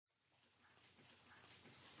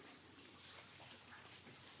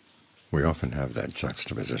We often have that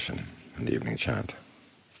juxtaposition in the evening chant.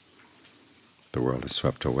 The world is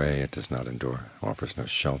swept away, it does not endure, offers no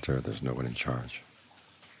shelter, there's no one in charge.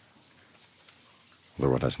 The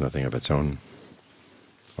world has nothing of its own,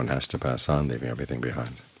 one has to pass on, leaving everything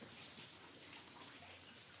behind.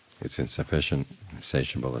 It's insufficient,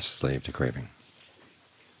 insatiable, a slave to craving.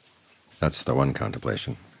 That's the one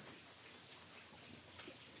contemplation.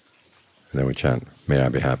 And then we chant, "May I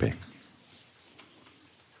be happy."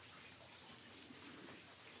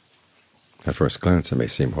 At first glance it may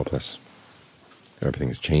seem hopeless.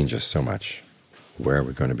 Everything changes so much. Where are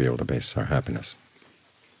we going to be able to base our happiness?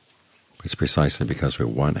 It's precisely because we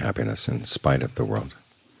want happiness in spite of the world,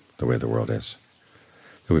 the way the world is,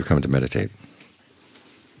 that we've come to meditate.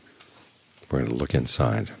 We're going to look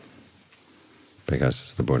inside, because,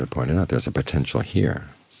 as the Buddha pointed out, there's a potential here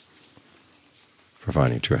for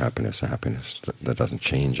finding true happiness, a happiness that doesn't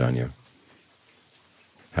change on you,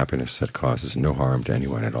 happiness that causes no harm to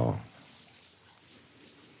anyone at all.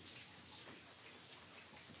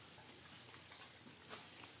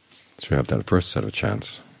 So we have that first set of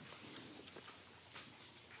chants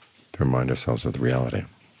to remind ourselves of the reality.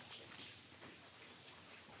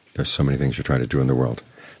 There's so many things you try to do in the world,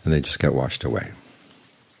 and they just get washed away.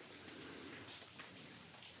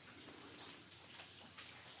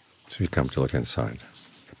 So you come to look inside.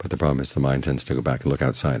 But the problem is the mind tends to go back and look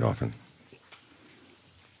outside often.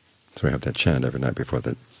 So we have that chant every night before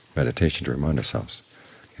the meditation to remind ourselves,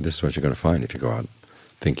 this is what you're going to find if you go out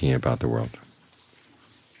thinking about the world.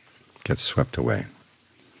 Get swept away.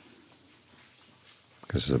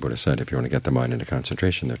 Because as the Buddha said, if you want to get the mind into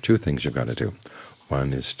concentration, there are two things you've got to do.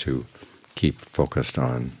 One is to keep focused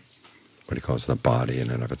on what he calls the body in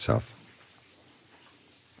and of itself.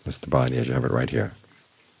 It's the body as you have it right here,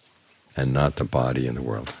 and not the body in the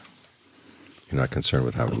world. You're not concerned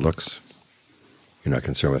with how it looks. You're not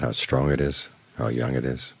concerned with how strong it is, how young it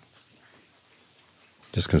is.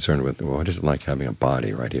 Just concerned with, well, what is it like having a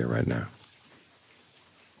body right here, right now?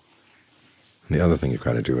 And the other thing you've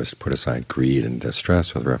got to do is put aside greed and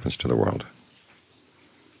distress with reference to the world.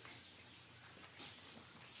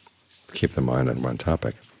 Keep the mind on one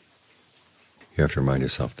topic. You have to remind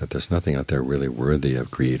yourself that there's nothing out there really worthy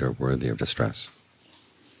of greed or worthy of distress.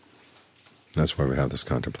 That's why we have those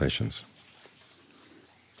contemplations.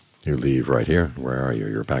 You leave right here. Where are you?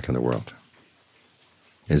 You're back in the world.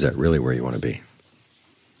 Is that really where you want to be?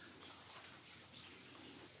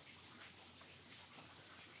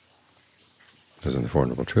 Because in the Four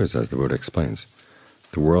Noble Truths, as the Buddha explains,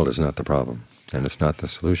 the world is not the problem, and it's not the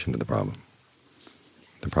solution to the problem.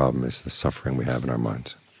 The problem is the suffering we have in our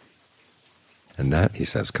minds. And that, he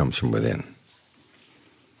says, comes from within.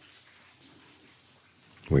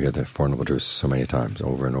 We hear the Four Noble Truths so many times,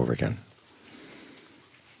 over and over again.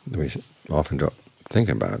 We often don't think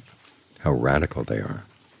about how radical they are.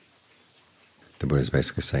 The Buddha is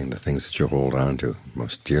basically saying the things that you hold on to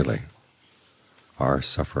most dearly are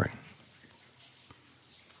suffering.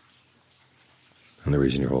 And the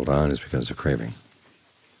reason you hold on is because of craving.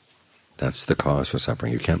 That's the cause for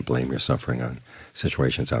suffering. You can't blame your suffering on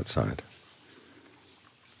situations outside.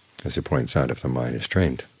 As he points out, if the mind is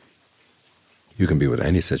trained, you can be with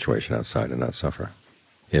any situation outside and not suffer.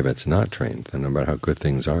 If it's not trained, then no matter how good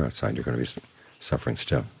things are outside, you're going to be suffering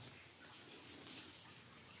still.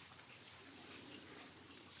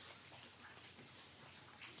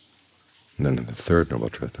 And then in the third Noble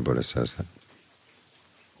Truth, the Buddha says that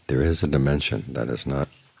there is a dimension that is not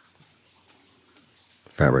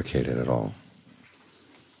fabricated at all.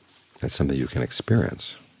 It's something you can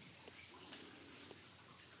experience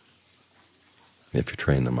if you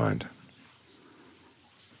train the mind.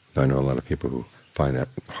 I know a lot of people who find that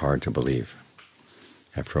hard to believe.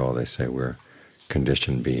 After all, they say we're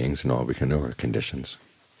conditioned beings, and all we can know are conditions.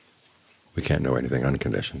 We can't know anything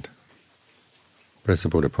unconditioned. But as the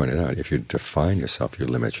Buddha pointed out, if you define yourself, you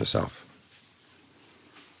limit yourself.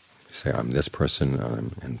 You say, I'm this person,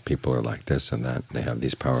 and people are like this and that, they have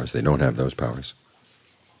these powers, they don't have those powers.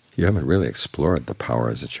 You haven't really explored the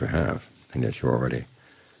powers that you have, and yet you already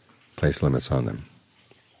place limits on them.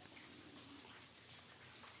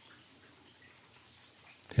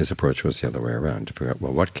 His approach was the other way around, to figure out,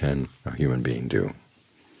 well, what can a human being do?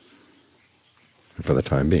 And for the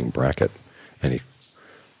time being, bracket any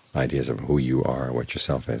ideas of who you are, what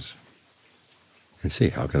yourself is, and see,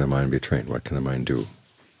 how can the mind be trained? What can the mind do?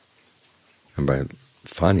 And by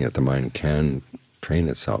finding that the mind can train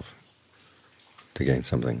itself to gain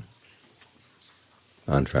something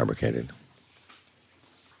unfabricated,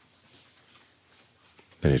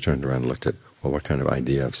 then he turned around and looked at, well, what kind of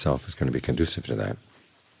idea of self is going to be conducive to that?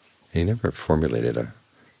 And he never formulated a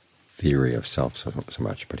theory of self so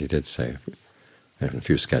much, but he did say in a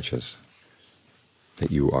few sketches that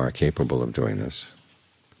you are capable of doing this.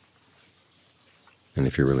 And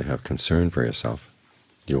if you really have concern for yourself,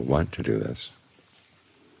 you'll want to do this.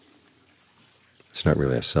 It's not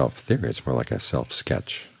really a self-theory, it's more like a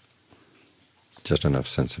self-sketch. Just enough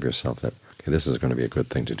sense of yourself that, okay, this is going to be a good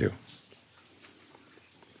thing to do.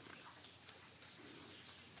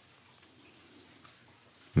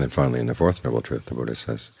 And then finally, in the Fourth Noble Truth, the Buddha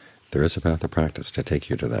says, there is a path of practice to take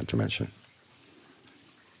you to that dimension.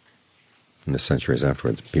 In the centuries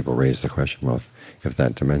afterwards, people raised the question, well, if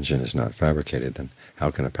that dimension is not fabricated, then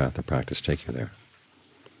how can a path of practice take you there?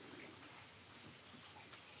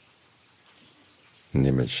 And the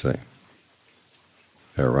image they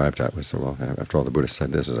arrived at was, well, after all, the Buddha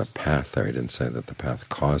said this is a path there. He didn't say that the path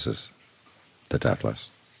causes the deathless.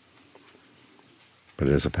 But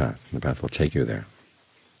it is a path, and the path will take you there.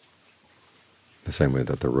 The same way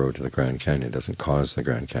that the road to the Grand Canyon doesn't cause the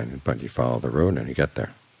Grand Canyon, but you follow the road and you get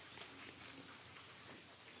there.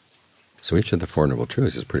 So each of the Four Noble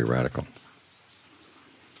Truths is pretty radical.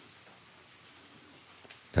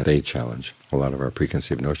 That they challenge a lot of our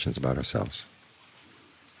preconceived notions about ourselves.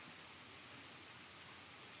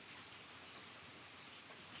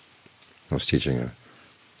 I was teaching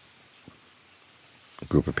a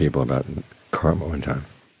group of people about karma one time.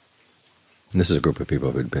 And this is a group of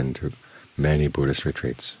people who had been to many Buddhist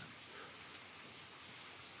retreats.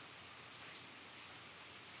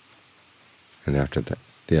 And after the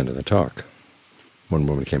end of the talk, one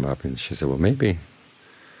woman came up and she said, well, maybe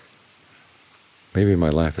my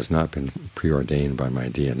life has not been preordained by my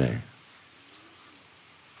DNA.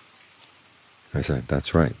 I said,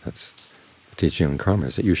 that's right. That's the teaching on karma,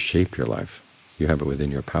 is that you shape your life. You have it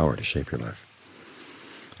within your power to shape your life.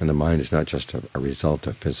 And the mind is not just a result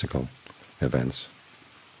of physical events.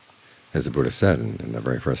 As the Buddha said in the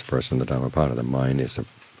very first verse in the Dhammapada, the mind is a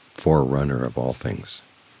forerunner of all things.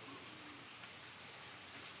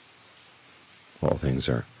 All things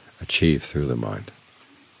are achieved through the mind.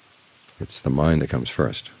 It's the mind that comes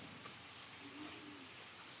first.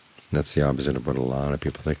 And that's the opposite of what a lot of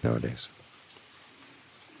people think nowadays.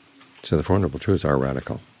 So the Four Noble Truths are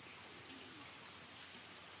radical.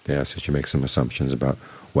 They ask that you make some assumptions about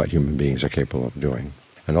what human beings are capable of doing,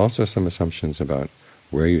 and also some assumptions about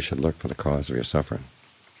where you should look for the cause of your suffering.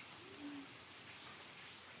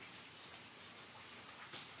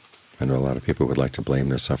 I know a lot of people would like to blame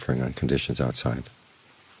their suffering on conditions outside.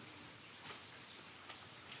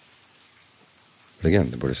 But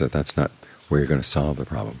again, the Buddha said that's not where you're going to solve the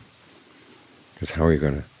problem. Because how are you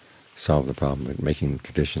going to solve the problem? By making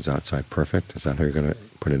conditions outside perfect? Is that how you're going to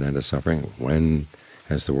put an end to suffering? When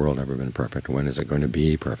has the world ever been perfect? When is it going to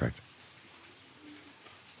be perfect?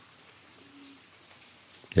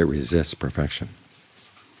 It resists perfection.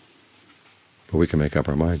 But we can make up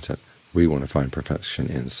our minds that we want to find perfection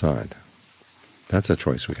inside. That's a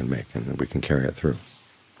choice we can make, and we can carry it through.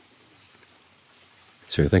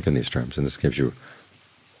 So you think in these terms, and this gives you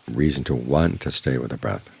reason to want to stay with the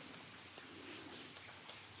breath.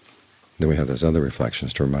 Then we have those other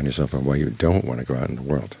reflections to remind yourself of why you don't want to go out in the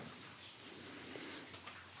world.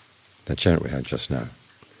 That chant we had just now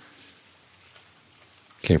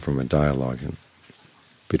came from a dialogue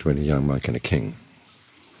between a young monk and a king.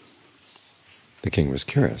 The king was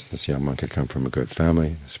curious. This young monk had come from a good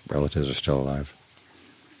family. His relatives are still alive.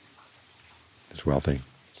 He's wealthy.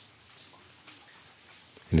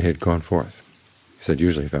 And he had gone forth. He said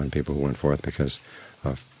usually he found people who went forth because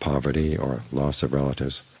of poverty or loss of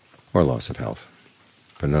relatives or loss of health.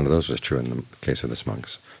 But none of those was true in the case of this monk.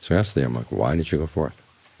 So he asked the young monk, why did you go forth?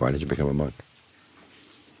 Why did you become a monk?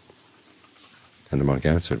 And the monk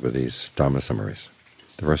answered with these Dhamma summaries.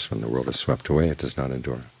 The first one, the world is swept away, it does not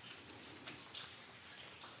endure.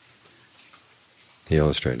 He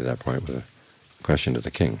illustrated that point with a question to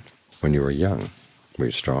the king. When you were young, were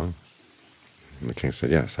you strong? And the king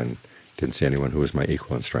said, yes, I didn't see anyone who was my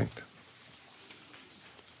equal in strength.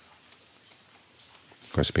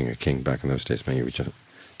 Of course, being a king back in those days meant you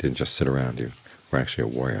didn't just sit around, you were actually a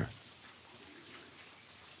warrior.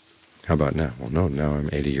 How about now? Well, no, now I'm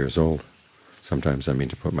 80 years old. Sometimes I mean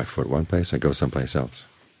to put my foot one place, I go someplace else.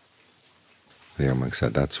 The young monk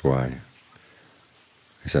said, that's why.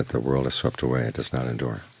 He said, the world is swept away, it does not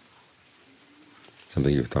endure.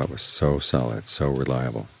 Something you thought was so solid, so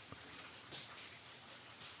reliable,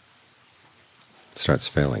 starts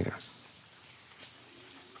failing you.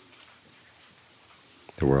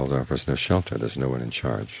 The world offers no shelter, there's no one in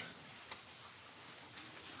charge.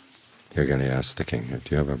 Here again he asked the king, do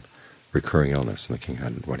you have a recurring illness? And the king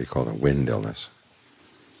had what he called a wind illness,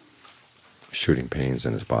 shooting pains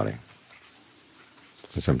in his body.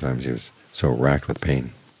 And sometimes he was so racked with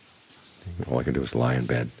pain, all he could do was lie in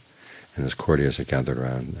bed. And his courtiers are gathered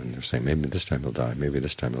around, and they're saying, maybe this time he'll die, maybe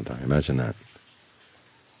this time he'll die. Imagine that.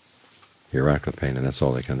 You're racked with pain, and that's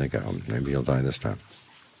all they can think of. Maybe he'll die this time.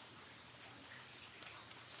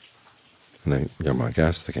 And then Yamak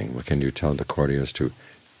asked the king, well, can you tell the courtiers to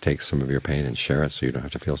take some of your pain and share it so you don't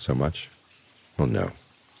have to feel so much? Well, no.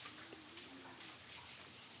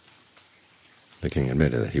 The king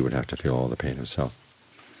admitted that he would have to feel all the pain himself.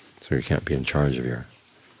 So you can't be in charge of your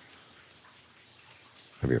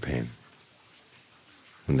pain.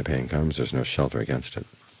 When the pain comes, there's no shelter against it.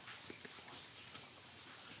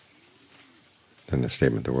 Then the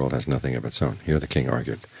statement, the world has nothing of its own. Here the king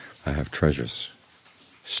argued, I have treasures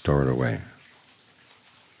stored away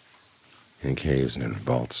in caves and in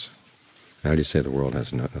vaults. How do you say the world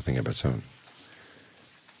has nothing of its own?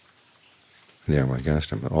 And the Yamak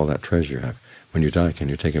asked him, all that treasure you have, when you die, can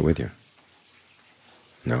you take it with you?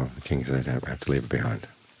 No, the king said, I have to leave it behind.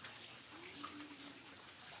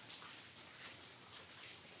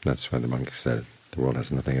 That's why the monk said, the world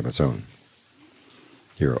has nothing of its own.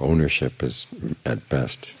 Your ownership is, at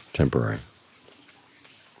best, temporary.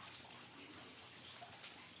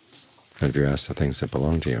 And if you're asked the things that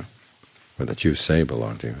belong to you, or that you say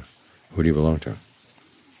belong to you, who do you belong to?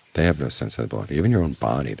 They have no sense that it belongs to you. Even your own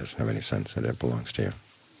body doesn't have any sense that it belongs to you.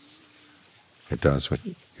 It does what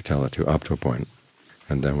you tell it to up to a point,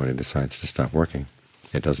 and then when it decides to stop working,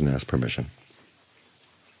 it doesn't ask permission.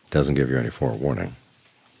 It doesn't give you any forewarning.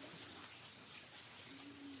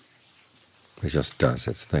 It just does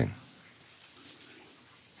its thing.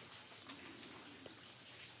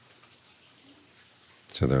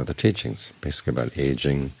 So there are the teachings, basically about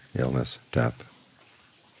aging, illness, death,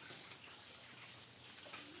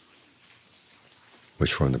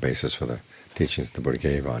 which form the basis for the teachings the Buddha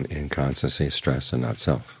gave on inconstancy, stress, and not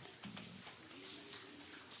self.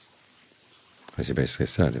 As he basically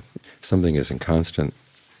said, if something is inconstant,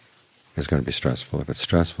 it's going to be stressful. If it's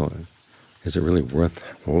stressful, is it really worth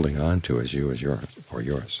holding on to as you, as yours, or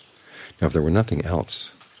yours? Now, if there were nothing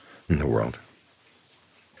else in the world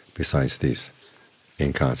besides these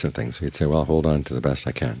inconstant things, you'd say, well, I'll hold on to the best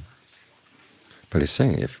I can. But he's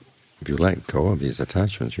saying if you let go of these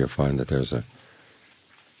attachments, you'll find that there's a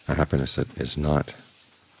happiness that is not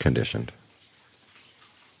conditioned.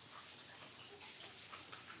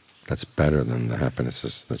 That's better than the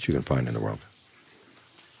happinesses that you can find in the world.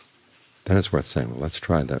 Then it's worth saying, well, let's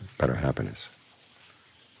try that better happiness.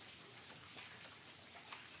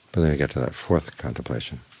 But then you get to that fourth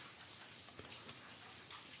contemplation.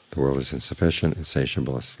 The world is insufficient,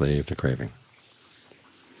 insatiable, a slave to craving.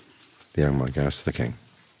 The young monk asked the king,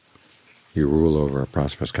 you rule over a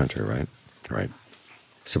prosperous country, right? Right.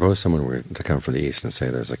 Suppose someone were to come from the east and say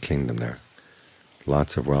there's a kingdom there,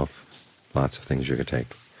 lots of wealth, lots of things you could take,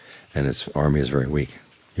 and its army is very weak.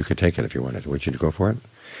 You could take it if you wanted. Would you go for it?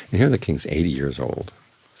 And here the king's 80 years old.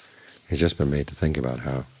 He's just been made to think about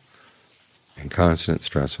how inconstant,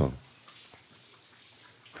 stressful,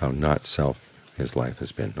 how not self his life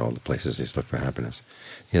has been, all the places he's looked for happiness.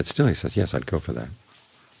 Yet still he says, yes, I'd go for that.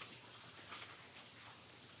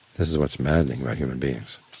 This is what's maddening about human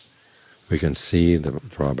beings. We can see the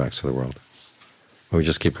drawbacks of the world, but we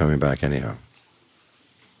just keep coming back anyhow.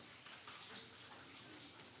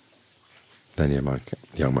 Then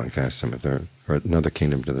young monk asked him if there were another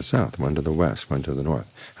kingdom to the south, one to the west, one to the north.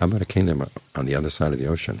 How about a kingdom on the other side of the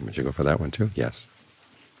ocean? Would you go for that one too? Yes.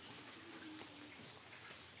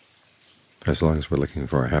 As long as we're looking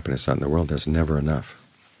for our happiness out in the world, there's never enough.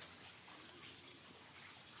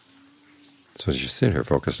 So as you sit here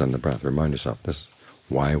focused on the breath, remind yourself this is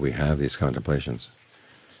why we have these contemplations,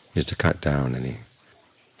 is to cut down any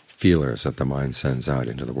feelers that the mind sends out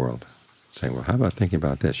into the world, saying, well, how about thinking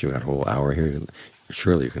about this? You've got a whole hour here.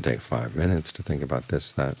 Surely you can take 5 minutes to think about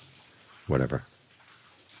this, that, whatever.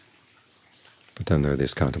 But then there are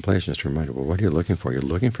these contemplations to remind you, well, what are you looking for? You're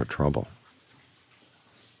looking for trouble.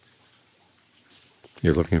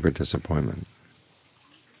 You're looking for disappointment.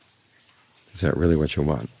 Is that really what you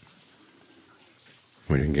want?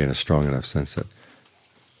 When you can gain a strong enough sense that,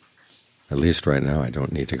 at least right now, I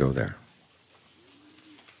don't need to go there,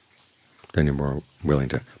 then you're more willing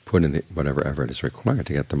to put in whatever effort is required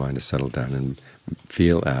to get the mind to settle down and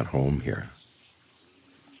feel at home here.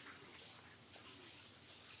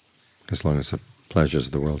 As long as the pleasures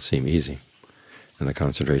of the world seem easy and the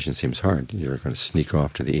concentration seems hard, you're going to sneak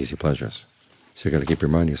off to the easy pleasures. So you've got to keep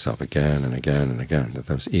reminding yourself again and again and again that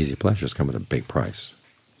those easy pleasures come with a big price.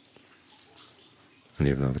 And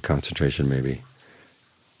even though the concentration may be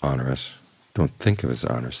onerous, don't think of it as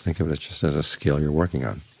onerous. Think of it just as a skill you're working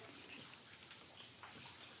on.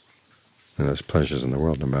 And those pleasures in the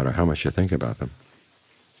world, no matter how much you think about them,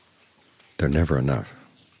 they're never enough.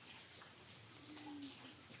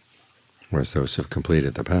 Whereas those who have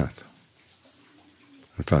completed the path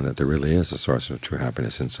and found that there really is a source of true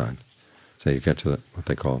happiness inside, so you get to what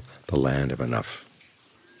they call the land of enough.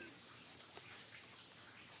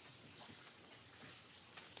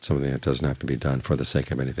 Something that doesn't have to be done for the sake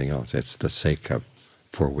of anything else. It's the sake of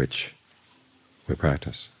for which we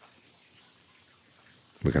practice.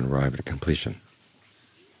 We can arrive at completion.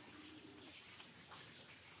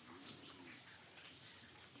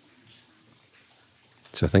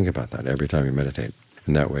 So think about that every time you meditate.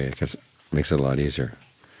 In that way, it makes it a lot easier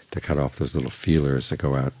to cut off those little feelers that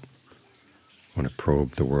go out. Want to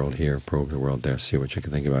probe the world here, probe the world there, see what you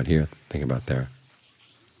can think about here, think about there,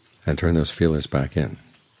 and turn those feelers back in.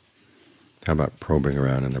 How about probing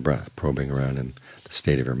around in the breath, probing around in the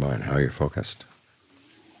state of your mind, how you're focused?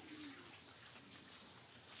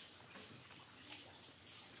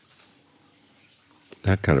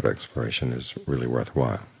 That kind of exploration is really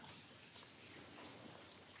worthwhile.